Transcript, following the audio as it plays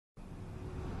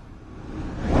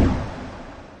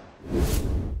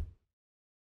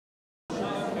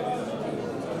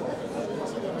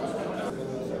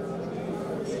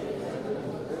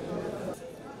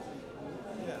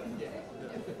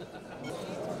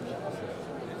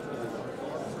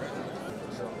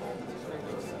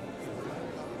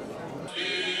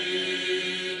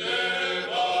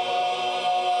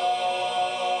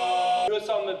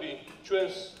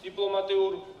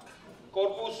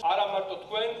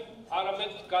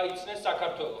გაიცნეს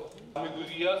საქართველოს.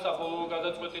 მიგვიღია საბოლოო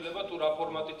გადაწყვეტილება თუ რა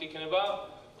ფორმატით იქნება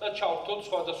და ჩავთვალოთ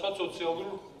სხვადასხვა სოციალურ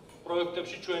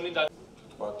პროექტებში ჩვენი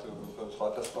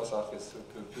სხვადასხვა სახის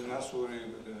ფინანსური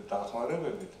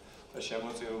დახმარებებით და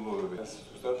შემოწირულობებით,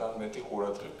 ზუსტად ამ მეტი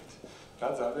ყურადღებით. და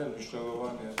ძალიან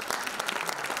მნიშვნელოვანია.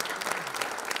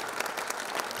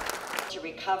 To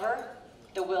recover,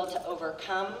 the will to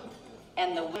overcome, and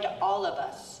the will to all of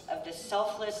us of the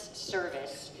selfless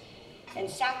service and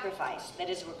sacrifice that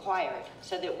is required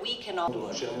so that we can all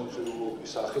შემოწირულობის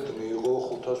სახით მიიღო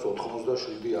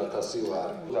 587,000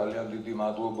 ლარი. ძალიან დიდი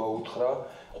მადლობა უთხრა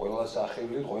ყველა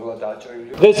სახელით, ყველა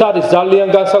დაჭრილი. დღეს არის ძალიან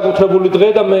განსაკუთრებული დღე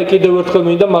და მე კიდევ ერთხელ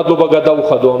მინდა მადლობა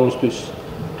გადავუხადო ამისთვის.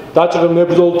 დაჭრილ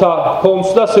მებრძოლთა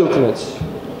ფონდს და სილქნეთს.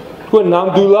 თქვენ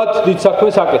ნამდვილად დიდ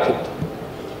საქმეს აკეთებთ.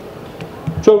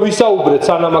 ჩვენ ვისაუბრეთ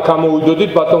სანამ აქ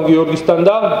ამოვიდოდით ბატონ გიორგისთან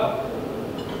და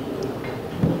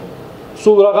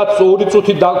სულ რაღაც 2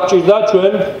 წუთი დაგჭირდა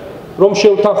ჩვენ რომ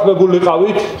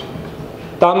შევთანხმებულიყავით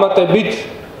დამატებით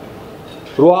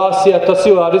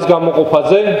 800,000 ლარის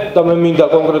გამოყოფაზე და მე მინდა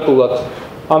კონკრეტულად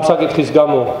ამ საკითხის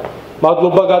გამო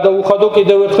მადლობა გადავუხადო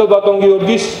კიდევ ერთხელ ბატონ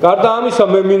გიორგის. გარდა ამისა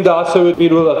მე მინდა ასევე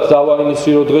პირველად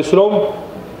დავაინიციო დღეს რომ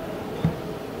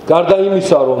გარდა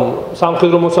იმისა რომ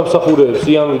სამხედრო მოსამსახურეებს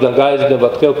იანვრიდან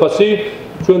გაეძნებათ ხელფასი,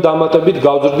 ჩვენ დამატებით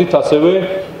გავზრდით ასევე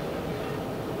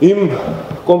იმ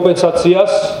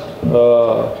კომპენსაციას,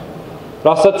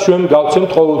 რასაც ჩვენ გავცემთ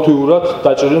ყოველთვიურად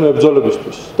დაჭრილი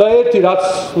მებრძოლებისთვის. და ერთი რაც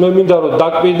მე მინდა რომ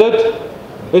დაგკვირდეთ,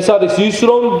 ეს არის ის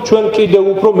რომ ჩვენ კიდევ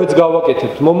უფრო მეც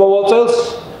გავაკეთებთ მომავალ წელს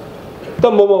და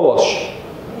მომავალში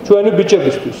ჩვენი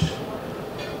ბიჭებისთვის.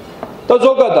 და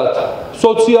ზოგადად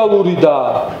სოციალური და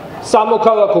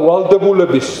სამოქალაქო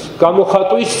ვალდებულების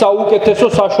გამოხატვის საუკეთესო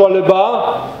საშუალებაა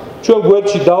ჩვენ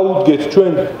გვერდში დაუდგეთ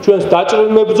ჩვენს დაჭრილ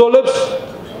მებრძოლებს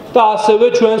და ასევე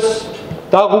ჩვენს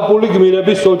დაღუპული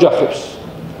გმირების ოჯახებს.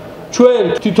 ჩვენ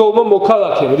თითოეულმა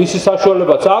მოქალაქემ რისი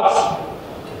საშუალებაც აქვს,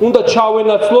 უნდა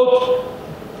ჩავენაცვლოთ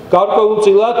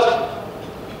გარკვეულწილად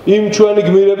იმ ჩვენი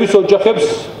გმირების ოჯახებს,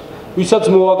 ვისაც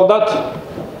მოაკლდათ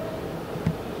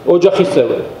ოჯახის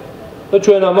წევრი. და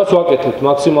ჩვენ ამას ვაკეთებთ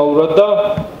მაქსიმალურად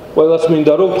და ყველას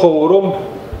მინდა რომ ვთხოვო რომ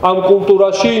ამ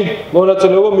კულტურაში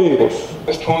მონაწილეობა მიიღოს.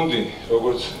 ეს ფონდი,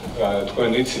 როგორც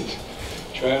თქვენ იცით,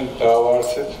 ჩვენ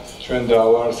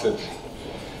დავაარსეთ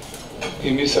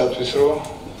იმისათვის, რომ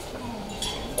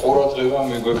ყურადღება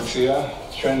მიგვექცია,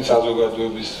 ჩვენი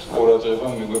საზოგადოების ყურადღება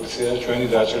მიგვექცია ჩვენი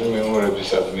დაჭრილი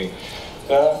მემკვიდრეებისადმი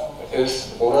და ეს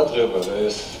ყურადღება და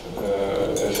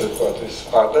ესე ვთქვათ, ეს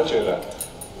მხარდაჭერა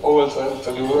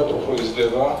ყოველწლიურად უფრო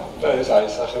იზრდება და ეს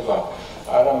აისახება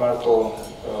არა მარტო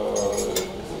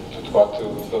ვთქვათ,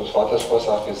 სხვადასხვა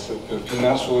სახის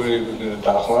ფინანსური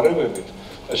დახმარებებით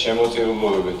და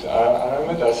შემოწირულობებით,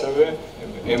 არამედ ასევე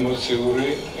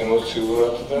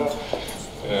ემოციურად და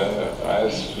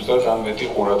ეს ზუსტად ამ მეტი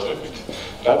ყურადღებით.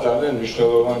 და ძალიან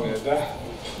მნიშვნელოვანია და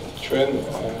ჩვენ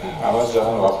ამას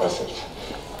ძალიან ვაფასებთ.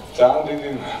 ძალიან დიდი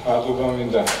მადლობა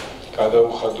მინდა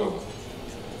გადავუხადო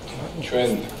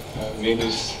ჩვენ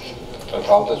მინისტრთა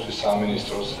თავდაცვის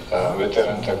სამინისტროს და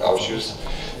ვეტერანთა კავშირს,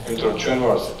 იმიტომ რომ ჩვენ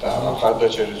ვართ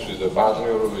მხარდაჭერისთვის და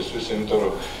პარტნიორობისთვის, იმიტომ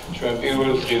რომ ჩვენ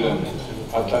პირველ დღიდან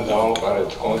მათთან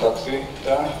დავამყარეთ კონტაქტი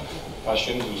და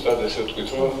მაშინ ზუსტად ესე ვთქვით,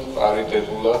 რომ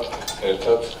პარიტეტულად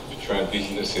ერთად ჩვენ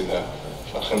ბიზნესი და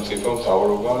სახელმწიფო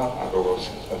მთავრობა, როგორც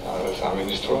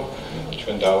სამინისტრო,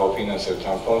 ჩვენ დავაფინანსებთ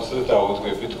ამ ფონდს და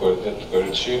დავუდგებით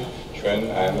გვერდში ჩვენ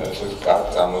ამ ესე კარგ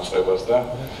წამოწყებას და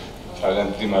We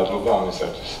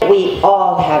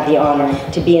all have the honor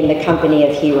to be in the company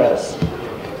of heroes,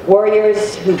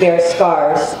 warriors who bear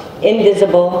scars,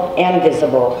 invisible and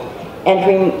visible, and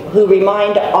who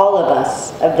remind all of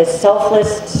us of the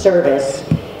selfless service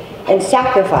and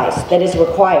sacrifice that is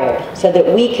required so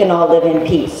that we can all live in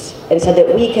peace and so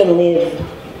that we can live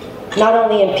not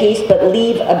only in peace but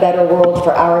leave a better world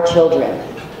for our children.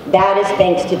 That is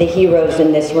thanks to the heroes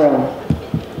in this room.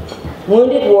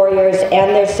 Wounded warriors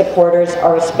and their supporters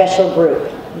are a special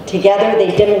group. Together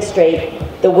they demonstrate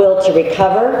the will to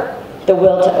recover, the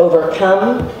will to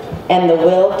overcome, and the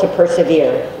will to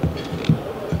persevere.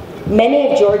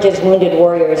 Many of Georgia's wounded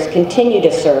warriors continue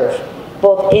to serve,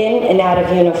 both in and out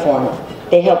of uniform.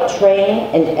 They help train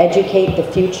and educate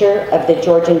the future of the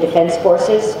Georgian Defense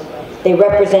Forces. They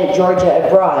represent Georgia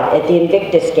abroad at the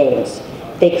Invictus Games.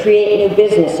 They create new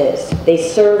businesses. They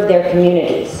serve their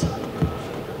communities.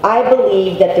 I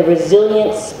believe that the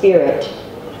resilient spirit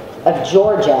of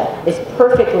Georgia is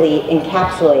perfectly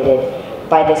encapsulated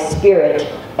by the spirit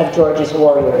of Georgia's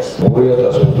warriors.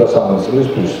 2023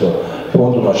 წლისთვის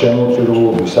ფონდმა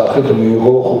შემოწირულობის სახით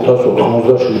მიიღო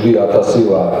 587,000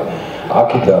 ლარი.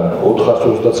 აქედან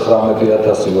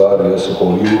 439,000 ლარი ეს იყო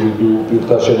იურიდიულ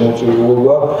პირთა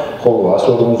შემოწირულობა, ხოლო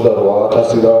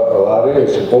 158,000 ლარი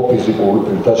ეს იყო ფიზიკური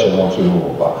პირთა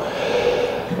შემოწირულობა.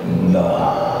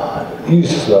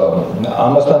 ის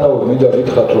ამასთანავე მინდა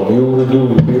გითხრათ, რომ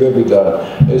იურიდიული პირებიდან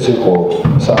ეს იყო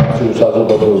სააქციო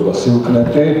საზოგადოება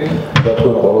სილკნეტი და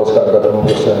თქვენ ყველას კარგად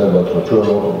მოგეხსენებათ, რომ ჩვენ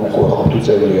უკვე 5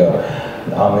 წელია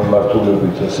ამ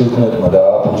მიმართულებით სილკნეტმა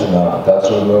დააფუძნა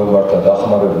დაჭრილ-დაშავებულთა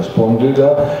დახმარების ფონდი და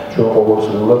ჩვენ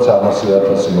ყოველწლიურად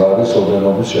 300,000 ლარის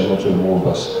ოდენობის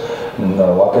შემოწირულობას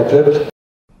ვაკეთებთ.